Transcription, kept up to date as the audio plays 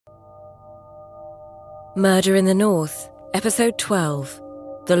Murder in the North, Episode 12,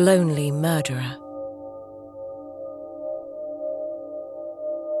 The Lonely Murderer.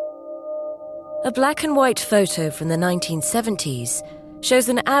 A black and white photo from the 1970s shows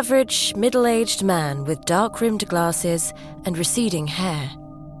an average, middle-aged man with dark-rimmed glasses and receding hair.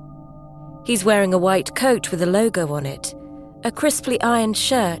 He's wearing a white coat with a logo on it, a crisply ironed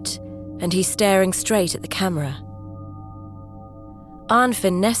shirt, and he's staring straight at the camera.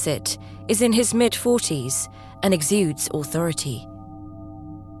 Arnfinn Nesset is in his mid-40s and exudes authority.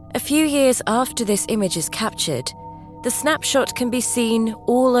 A few years after this image is captured, the snapshot can be seen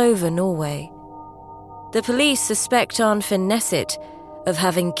all over Norway. The police suspect Arnfinn Nesset of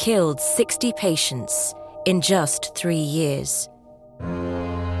having killed 60 patients in just 3 years.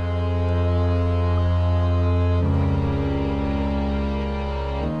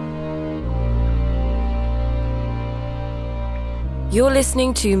 You're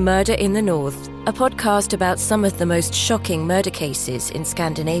listening to Murder in the North, a podcast about some of the most shocking murder cases in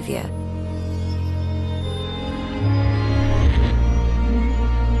Scandinavia.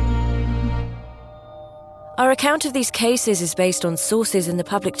 Our account of these cases is based on sources in the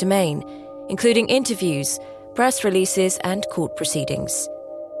public domain, including interviews, press releases, and court proceedings.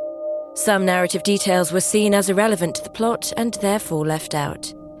 Some narrative details were seen as irrelevant to the plot and therefore left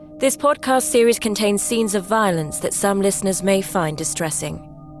out. This podcast series contains scenes of violence that some listeners may find distressing.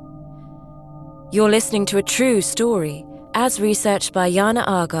 You're listening to a true story, as researched by Jana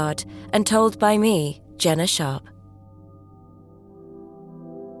Agard and told by me, Jenna Sharp.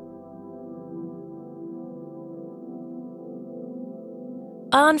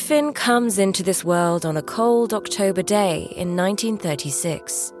 Arnfinn comes into this world on a cold October day in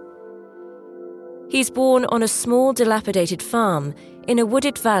 1936. He's born on a small dilapidated farm in a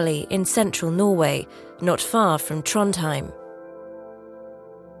wooded valley in central Norway, not far from Trondheim.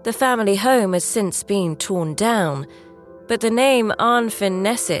 The family home has since been torn down, but the name Arnfinn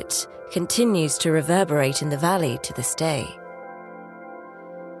Nesset continues to reverberate in the valley to this day.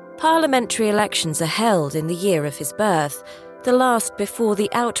 Parliamentary elections are held in the year of his birth, the last before the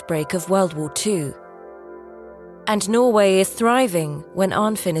outbreak of World War II. And Norway is thriving when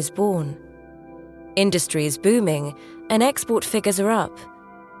Arnfinn is born. Industry is booming and export figures are up,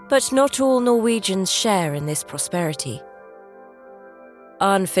 but not all Norwegians share in this prosperity.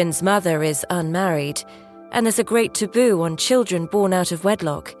 Arnfinn's mother is unmarried, and there's a great taboo on children born out of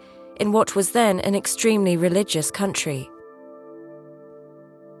wedlock in what was then an extremely religious country.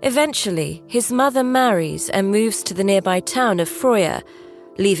 Eventually, his mother marries and moves to the nearby town of Frøya,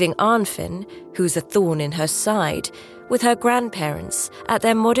 leaving Arnfinn, who's a thorn in her side, with her grandparents at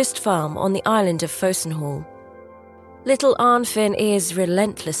their modest farm on the island of Fosenhall. Little Arnfinn is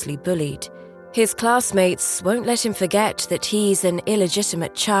relentlessly bullied. His classmates won't let him forget that he's an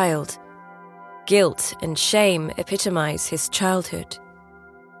illegitimate child. Guilt and shame epitomize his childhood.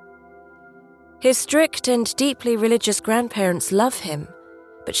 His strict and deeply religious grandparents love him,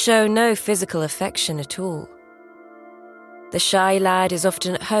 but show no physical affection at all. The shy lad is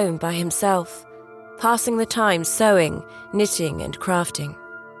often at home by himself, passing the time sewing, knitting, and crafting.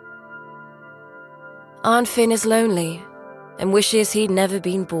 Arnfinn is lonely and wishes he'd never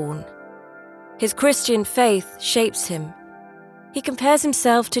been born. His Christian faith shapes him. He compares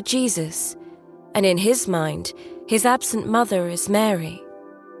himself to Jesus, and in his mind, his absent mother is Mary.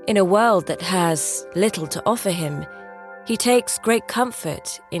 In a world that has little to offer him, he takes great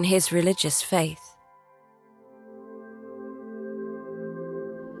comfort in his religious faith.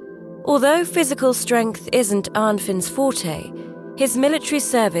 Although physical strength isn't Arnfinn's forte, his military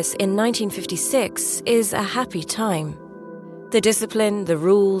service in 1956 is a happy time. The discipline, the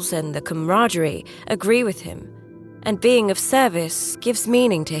rules, and the camaraderie agree with him, and being of service gives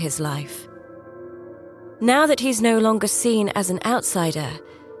meaning to his life. Now that he's no longer seen as an outsider,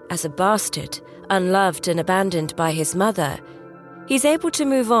 as a bastard, unloved and abandoned by his mother, he's able to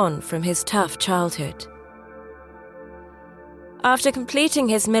move on from his tough childhood. After completing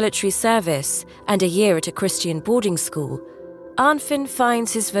his military service and a year at a Christian boarding school, Arnfinn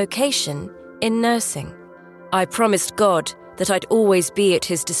finds his vocation in nursing. "I promised God that I'd always be at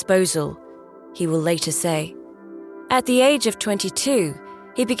his disposal," he will later say. At the age of 22,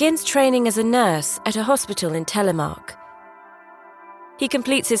 he begins training as a nurse at a hospital in Telemark. He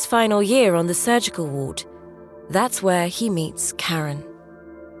completes his final year on the surgical ward. That's where he meets Karen.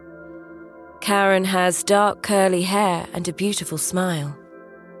 Karen has dark curly hair and a beautiful smile.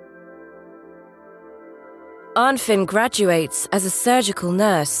 Arnfinn graduates as a surgical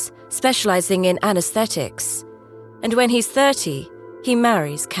nurse, specializing in anesthetics, and when he's 30, he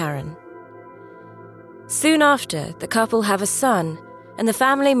marries Karen. Soon after, the couple have a son, and the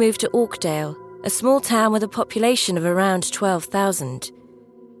family move to Orkdale, a small town with a population of around 12,000.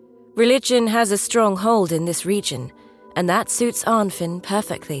 Religion has a strong hold in this region, and that suits Arnfinn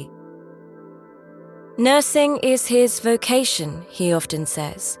perfectly. Nursing is his vocation, he often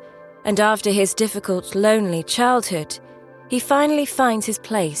says, and after his difficult, lonely childhood, he finally finds his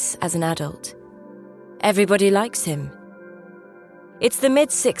place as an adult. Everybody likes him. It's the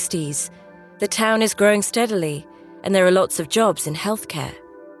mid-60s, the town is growing steadily, and there are lots of jobs in healthcare.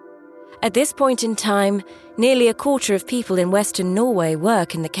 At this point in time, nearly a quarter of people in Western Norway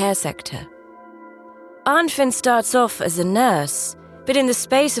work in the care sector. Arnfinn starts off as a nurse, but in the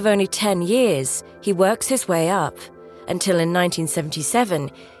space of only 10 years, he works his way up, until in 1977,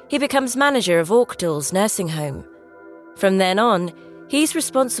 he becomes manager of Orkdal's nursing home. From then on, he's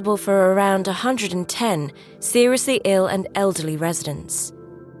responsible for around 110 seriously ill and elderly residents.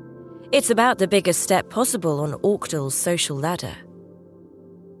 It's about the biggest step possible on Orkdal's social ladder.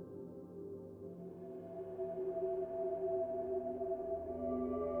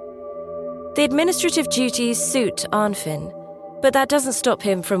 The administrative duties suit Arnfinn, but that doesn't stop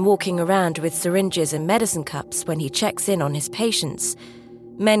him from walking around with syringes and medicine cups when he checks in on his patients,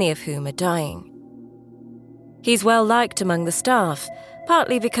 many of whom are dying. He's well liked among the staff,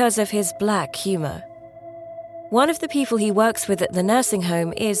 partly because of his black humour. One of the people he works with at the nursing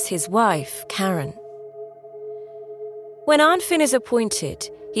home is his wife, Karen. When Arnfinn is appointed,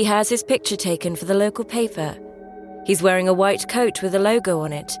 he has his picture taken for the local paper. He's wearing a white coat with a logo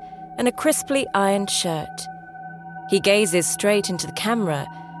on it and a crisply ironed shirt. He gazes straight into the camera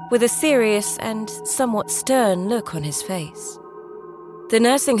with a serious and somewhat stern look on his face. The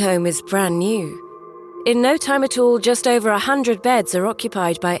nursing home is brand new. In no time at all, just over 100 beds are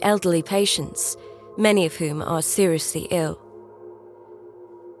occupied by elderly patients, many of whom are seriously ill.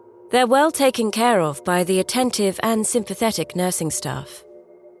 They're well taken care of by the attentive and sympathetic nursing staff.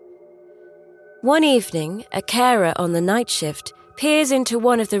 One evening, a carer on the night shift peers into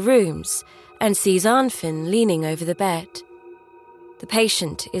one of the rooms and sees Arnfinn leaning over the bed. The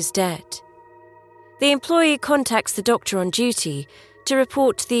patient is dead. The employee contacts the doctor on duty to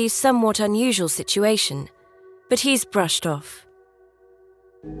report the somewhat unusual situation, but he's brushed off.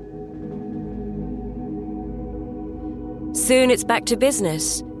 Soon it's back to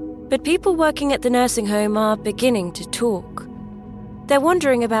business, but people working at the nursing home are beginning to talk. They're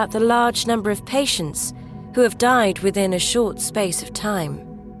wondering about the large number of patients who have died within a short space of time.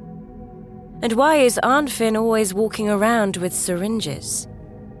 And why is Arnfinn always walking around with syringes?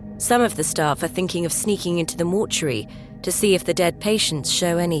 Some of the staff are thinking of sneaking into the mortuary to see if the dead patients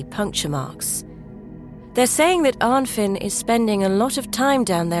show any puncture marks. They're saying that Arnfinn is spending a lot of time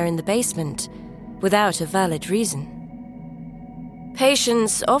down there in the basement without a valid reason.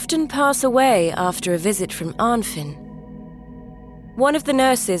 Patients often pass away after a visit from Arnfinn. One of the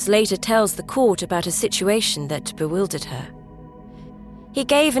nurses later tells the court about a situation that bewildered her. He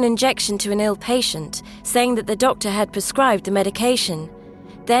gave an injection to an ill patient, saying that the doctor had prescribed the medication.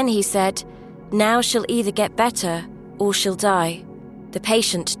 Then he said, "Now she'll either get better or she'll die." The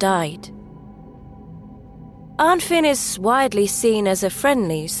patient died. Arnfinn is widely seen as a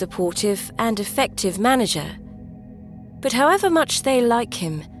friendly, supportive, and effective manager. But however much they like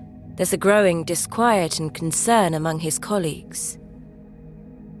him, there's a growing disquiet and concern among his colleagues.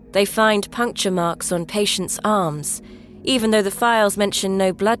 They find puncture marks on patients' arms, even though the files mention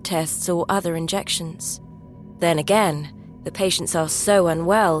no blood tests or other injections. Then again, the patients are so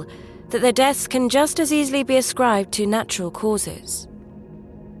unwell that their deaths can just as easily be ascribed to natural causes.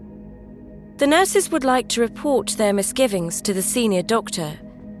 The nurses would like to report their misgivings to the senior doctor,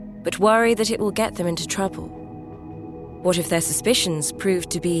 but worry that it will get them into trouble. What if their suspicions prove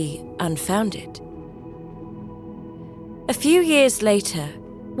to be unfounded? A few years later,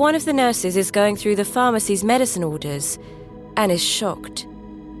 one of the nurses is going through the pharmacy's medicine orders and is shocked.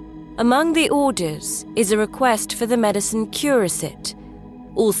 Among the orders is a request for the medicine Curacit,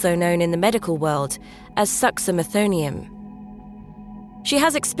 also known in the medical world as succinylcholine. She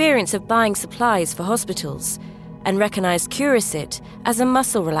has experience of buying supplies for hospitals and recognized Curacit as a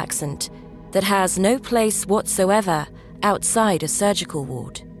muscle relaxant that has no place whatsoever outside a surgical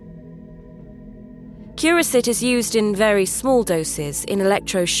ward. Curacit is used in very small doses in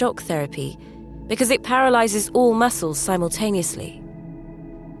electroshock therapy because it paralyzes all muscles simultaneously.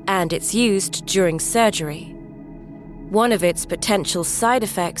 And it's used during surgery. One of its potential side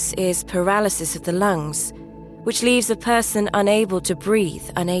effects is paralysis of the lungs, which leaves a person unable to breathe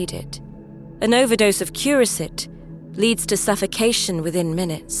unaided. An overdose of Curacit leads to suffocation within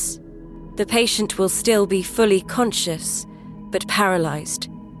minutes. The patient will still be fully conscious, but paralyzed,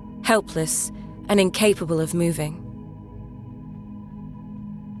 helpless, and incapable of moving.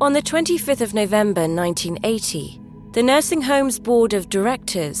 On the 25th of November 1980, the nursing home's board of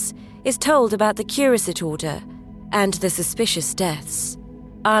directors is told about the Curicet order and the suspicious deaths.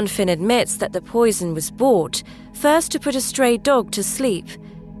 Arnfinn admits that the poison was bought first to put a stray dog to sleep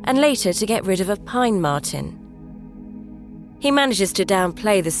and later to get rid of a pine marten. He manages to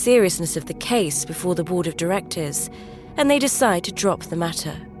downplay the seriousness of the case before the board of directors, and they decide to drop the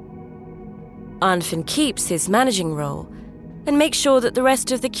matter. Arnfinn keeps his managing role and makes sure that the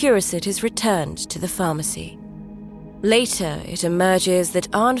rest of the Curicet is returned to the pharmacy. Later, it emerges that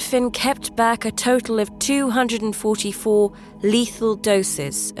Arnfinn kept back a total of 244 lethal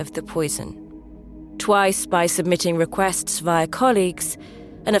doses of the poison, twice by submitting requests via colleagues,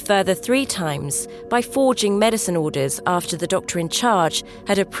 and a further 3 times by forging medicine orders after the doctor in charge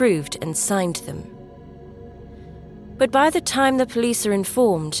had approved and signed them. But by the time the police are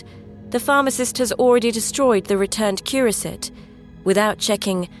informed, the pharmacist has already destroyed the returned Curicet without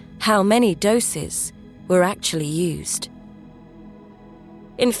checking how many doses were actually used.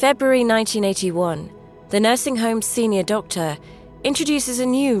 In February 1981, the nursing home's senior doctor introduces a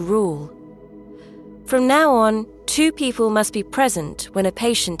new rule. From now on, 2 people must be present when a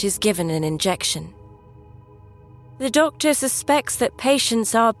patient is given an injection. The doctor suspects that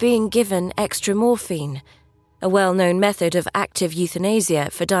patients are being given extra morphine, a well-known method of active euthanasia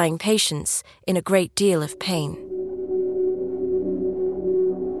for dying patients in a great deal of pain.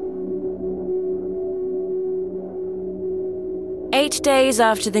 Eight days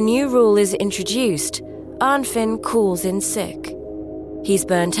after the new rule is introduced, Arnfinn calls in sick. He's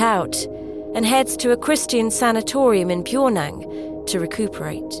burnt out and heads to a Christian sanatorium in Pjornang to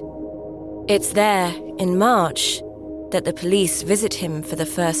recuperate. It's there, in March, that the police visit him for the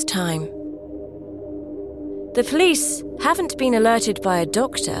first time. The police haven't been alerted by a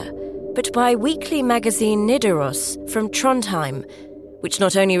doctor, but by weekly magazine Nidaros from Trondheim, which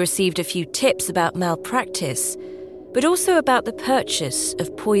not only received a few tips about malpractice, but also about the purchase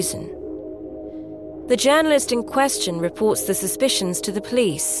of poison. The journalist in question reports the suspicions to the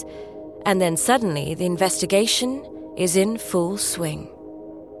police, and then suddenly the investigation is in full swing.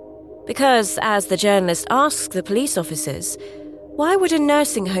 Because, as the journalist asks the police officers, why would a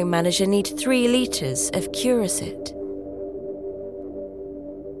nursing home manager need 3 litres of Curicet?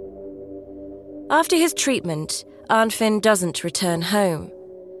 After his treatment, Arnfinn doesn't return home.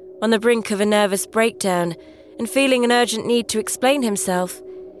 On the brink of a nervous breakdown and feeling an urgent need to explain himself,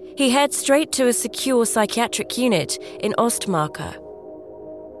 he heads straight to a secure psychiatric unit in Ostmarka.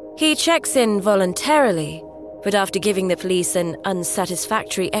 He checks in voluntarily, but after giving the police an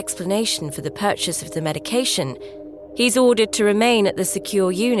unsatisfactory explanation for the purchase of the medication, he's ordered to remain at the secure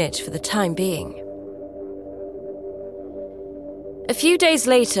unit for the time being. A few days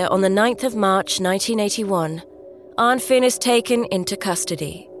later, on the 9th of March 1981, Arnfinn is taken into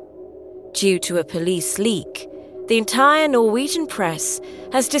custody. Due to a police leak, the entire Norwegian press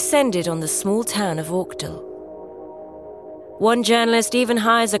has descended on the small town of Orkdal. One journalist even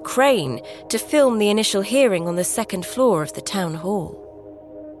hires a crane to film the initial hearing on the 2nd floor of the town hall.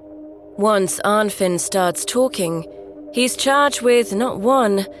 Once Arnfinn starts talking, he's charged with not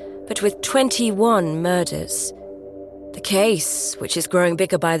 1, but with 21 murders. The case, which is growing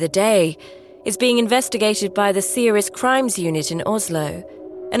bigger by the day, is being investigated by the Serious Crimes Unit in Oslo,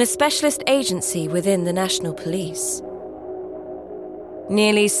 and a specialist agency within the National Police.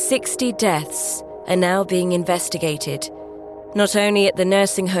 Nearly 60 deaths are now being investigated, not only at the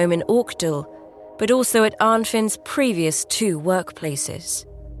nursing home in Orkdal, but also at Arnfinn's previous 2 workplaces.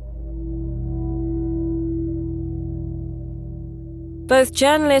 Both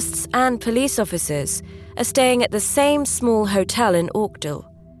journalists and police officers are staying at the same small hotel in Orkdal.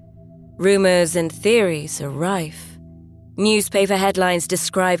 Rumours and theories are rife. Newspaper headlines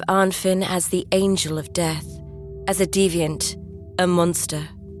describe Arnfinn as the angel of death, as a deviant, a monster.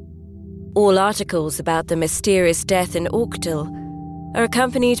 All articles about the mysterious death in Orkdal are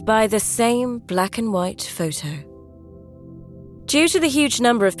accompanied by the same black and white photo. Due to the huge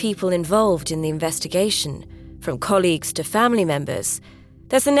number of people involved in the investigation, from colleagues to family members,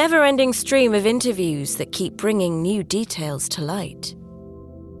 there's a never-ending stream of interviews that keep bringing new details to light.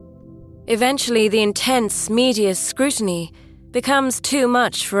 Eventually, the intense media scrutiny becomes too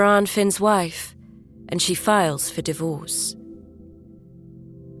much for Arnfinn's wife, and she files for divorce.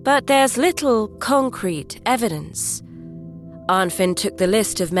 But there's little concrete evidence. Arnfinn took the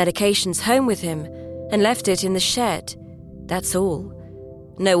list of medications home with him and left it in the shed. That's all.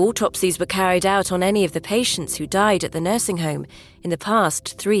 No autopsies were carried out on any of the patients who died at the nursing home in the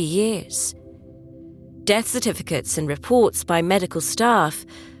past 3 years. Death certificates and reports by medical staff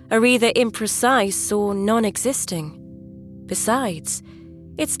are either imprecise or non-existing. Besides,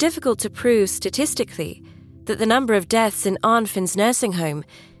 It's difficult to prove statistically that the number of deaths in Arnfinn's nursing home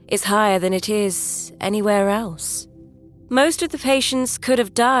is higher than it is anywhere else. Most of the patients could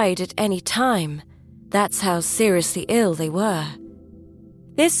have died at any time. That's how seriously ill they were.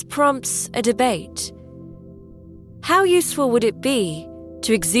 This prompts a debate. How useful would it be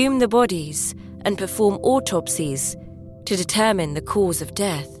to exhume the bodies and perform autopsies to determine the cause of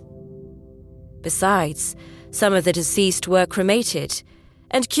death? Besides, some of the deceased were cremated,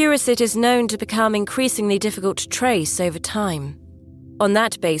 and Curicit is known to become increasingly difficult to trace over time. On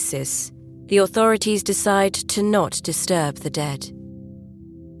that basis, the authorities decide to not disturb the dead.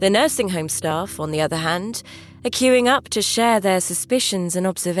 The nursing home staff, on the other hand, are queuing up to share their suspicions and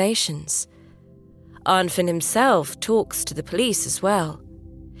observations. Arnfinn himself talks to the police as well.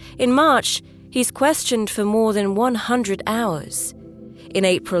 In March, he's questioned for more than 100 hours. In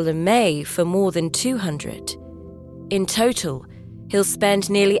April and May, for more than 200. In total, he'll spend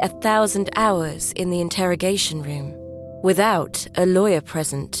nearly 1,000 hours in the interrogation room, without a lawyer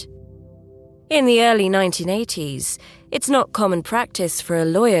present. In the early 1980s, it's not common practice for a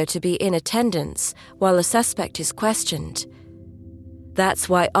lawyer to be in attendance while a suspect is questioned. That's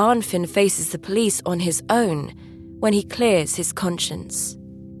why Arnfinn faces the police on his own when he clears his conscience.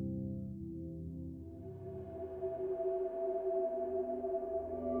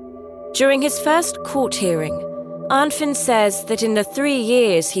 During his first court hearing, Arnfinn says that in the 3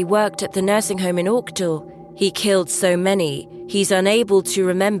 years he worked at the nursing home in Orkdal, he killed so many, he's unable to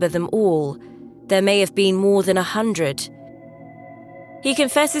remember them all. There may have been more than 100. He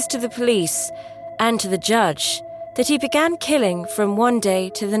confesses to the police and to the judge that he began killing from one day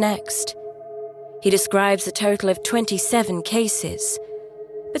to the next. He describes a total of 27 cases,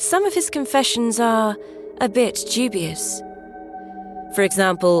 but some of his confessions are a bit dubious. For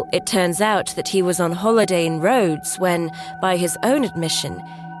example, it turns out that he was on holiday in Rhodes when, by his own admission,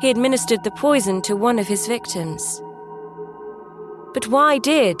 he administered the poison to one of his victims. But why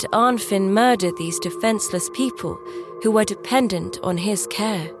did Arnfinn murder these defenseless people who were dependent on his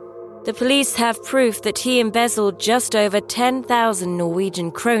care? The police have proof that he embezzled just over 10,000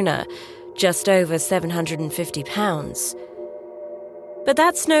 Norwegian kroner, just over £750. But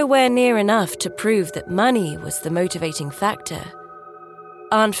that's nowhere near enough to prove that money was the motivating factor.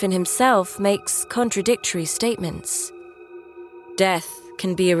 Arnfinn himself makes contradictory statements. Death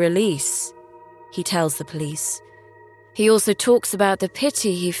can be a release, he tells the police. He also talks about the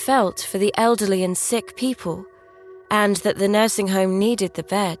pity he felt for the elderly and sick people, and that the nursing home needed the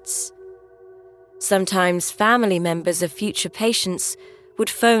beds. Sometimes family members of future patients would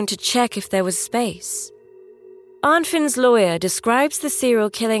phone to check if there was space. Arnfinn's lawyer describes the serial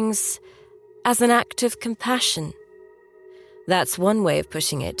killings as an act of compassion. That's one way of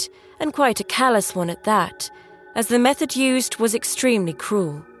putting it, and quite a callous one at that, as the method used was extremely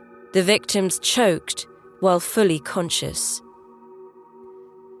cruel. The victims choked while fully conscious.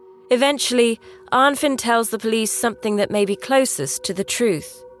 Eventually, Arnfinn tells the police something that may be closest to the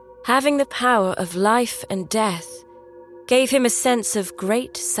truth. Having the power of life and death gave him a sense of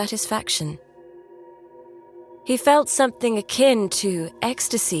great satisfaction. He felt something akin to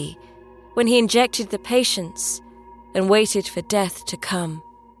ecstasy when he injected the patients and waited for death to come.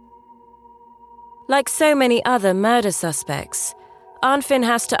 Like so many other murder suspects, Arnfinn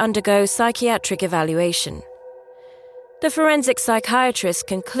has to undergo psychiatric evaluation. The forensic psychiatrist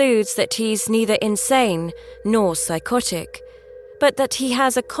concludes that he's neither insane nor psychotic, but that he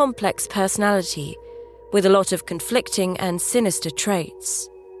has a complex personality with a lot of conflicting and sinister traits.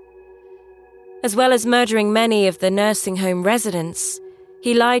 As well as murdering many of the nursing home residents,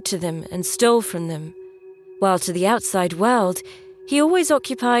 he lied to them and stole from them, while to the outside world, he always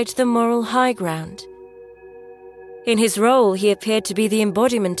occupied the moral high ground. In his role, he appeared to be the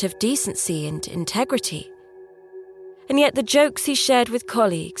embodiment of decency and integrity. And yet the jokes he shared with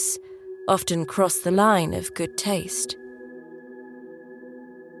colleagues often crossed the line of good taste.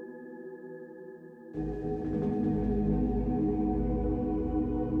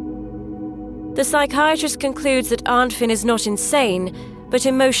 The psychiatrist concludes that Arnfinn is not insane, but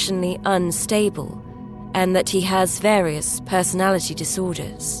emotionally unstable, and that he has various personality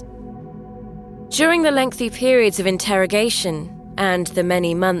disorders. During the lengthy periods of interrogation and the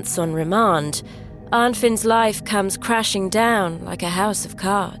many months on remand, Arnfinn's life comes crashing down like a house of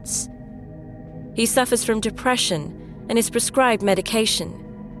cards. He suffers from depression and is prescribed medication.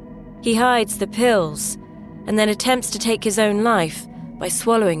 He hides the pills and then attempts to take his own life by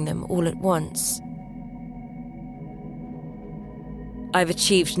swallowing them all at once. I've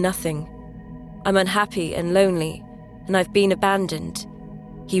achieved nothing. I'm unhappy and lonely, and I've been abandoned,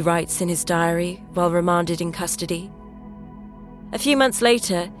 he writes in his diary while remanded in custody. A few months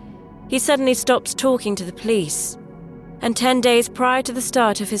later, he suddenly stops talking to the police, and 10 days prior to the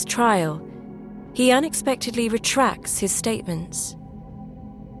start of his trial, he unexpectedly retracts his statements.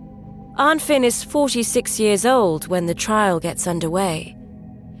 Arnfinn is 46 years old when the trial gets underway.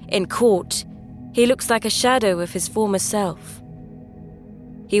 In court, he looks like a shadow of his former self.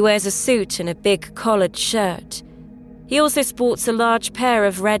 He wears a suit and a big collared shirt. He also sports a large pair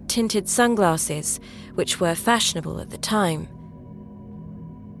of red-tinted sunglasses, which were fashionable at the time.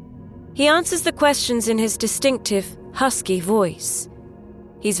 He answers the questions in his distinctive, husky voice.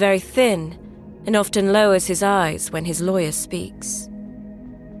 He's very thin and often lowers his eyes when his lawyer speaks.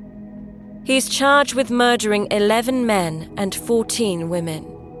 He's charged with murdering 11 men and 14 women.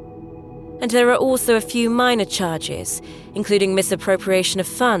 And there are also a few minor charges, including misappropriation of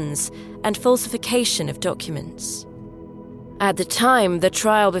funds and falsification of documents. At the time, the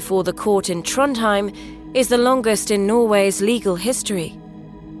trial before the court in Trondheim is the longest in Norway's legal history.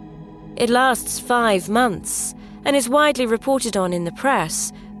 It lasts 5 months and is widely reported on in the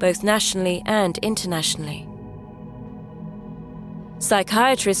press, both nationally and internationally.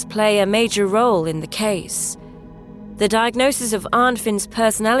 Psychiatrists play a major role in the case. The diagnosis of Arnfinn's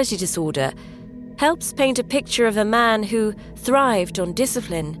personality disorder helps paint a picture of a man who thrived on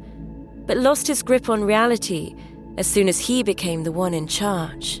discipline, but lost his grip on reality as soon as he became the one in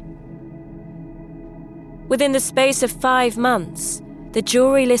charge. Within the space of 5 months, the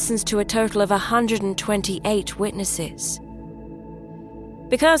jury listens to a total of 128 witnesses.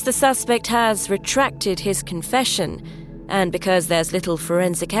 Because the suspect has retracted his confession, and because there's little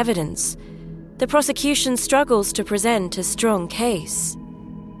forensic evidence, the prosecution struggles to present a strong case.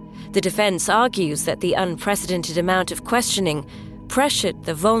 The defense argues that the unprecedented amount of questioning pressured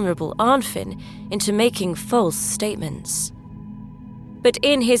the vulnerable Arnfinn into making false statements. But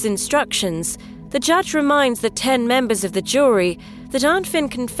in his instructions, the judge reminds the 10 members of the jury that Arnfinn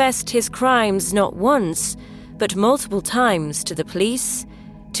confessed his crimes not once, but multiple times to the police,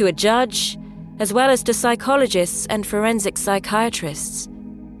 to a judge, as well as to psychologists and forensic psychiatrists.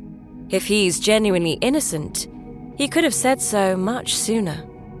 If he's genuinely innocent, he could have said so much sooner.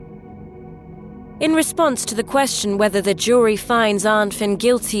 In response to the question whether the jury finds Arnfinn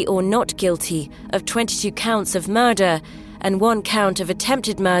guilty or not guilty of 22 counts of murder and 1 count of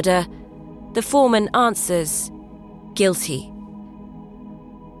attempted murder, the foreman answers, guilty.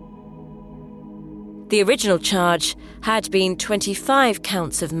 The original charge had been 25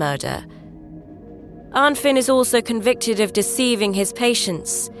 counts of murder. Arnfinn is also convicted of deceiving his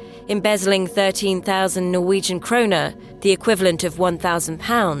patients, embezzling 13,000 Norwegian kroner, the equivalent of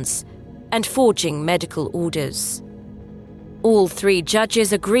 £1,000, and forging medical orders. All 3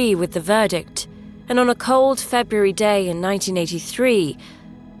 judges agree with the verdict, and on a cold February day in 1983,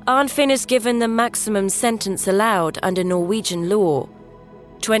 Arnfinn is given the maximum sentence allowed under Norwegian law,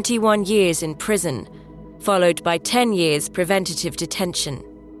 21 years in prison, followed by 10 years preventative detention.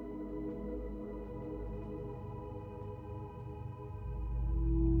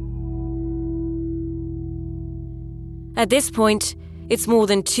 At this point, it's more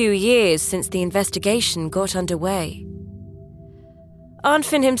than 2 years since the investigation got underway.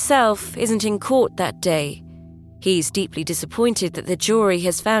 Arnfinn himself isn't in court that day. He's deeply disappointed that the jury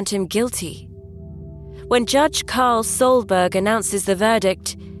has found him guilty. When Judge Carl Solberg announces the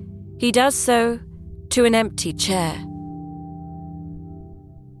verdict, he does so to an empty chair.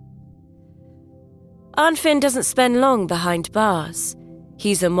 Arnfinn doesn't spend long behind bars.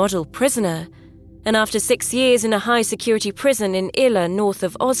 He's a model prisoner, and after 6 years in a high-security prison in Ila, north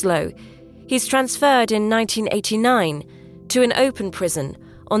of Oslo, he's transferred in 1989 to an open prison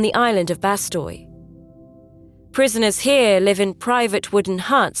on the island of Bastøy. Prisoners here live in private wooden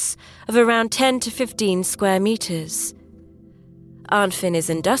huts of around 10 to 15 square meters. Arnfinn is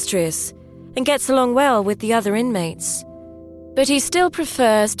industrious and gets along well with the other inmates, but he still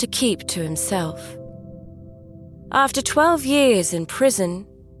prefers to keep to himself. After 12 years in prison,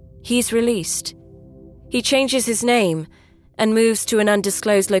 he's released. He changes his name and moves to an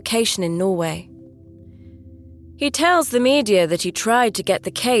undisclosed location in Norway. He tells the media that he tried to get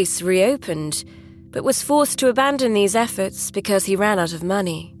the case reopened, but was forced to abandon these efforts because he ran out of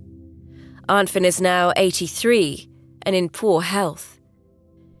money. Arnfinn is now 83 and in poor health.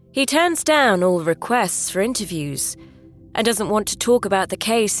 He turns down all requests for interviews and doesn't want to talk about the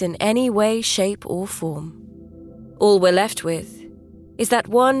case in any way, shape, or form. All we're left with is that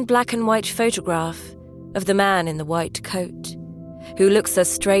one black and white photograph of the man in the white coat, who looks us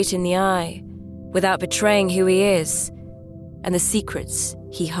straight in the eye without betraying who he is and the secrets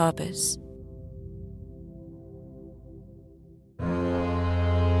he harbors.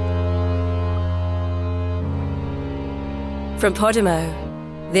 From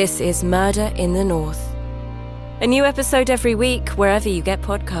Podimo, this is Murder in the North. A new episode every week wherever you get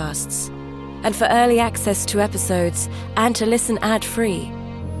podcasts. And for early access to episodes and to listen ad-free,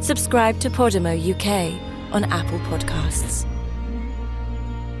 subscribe to Podimo UK on Apple Podcasts.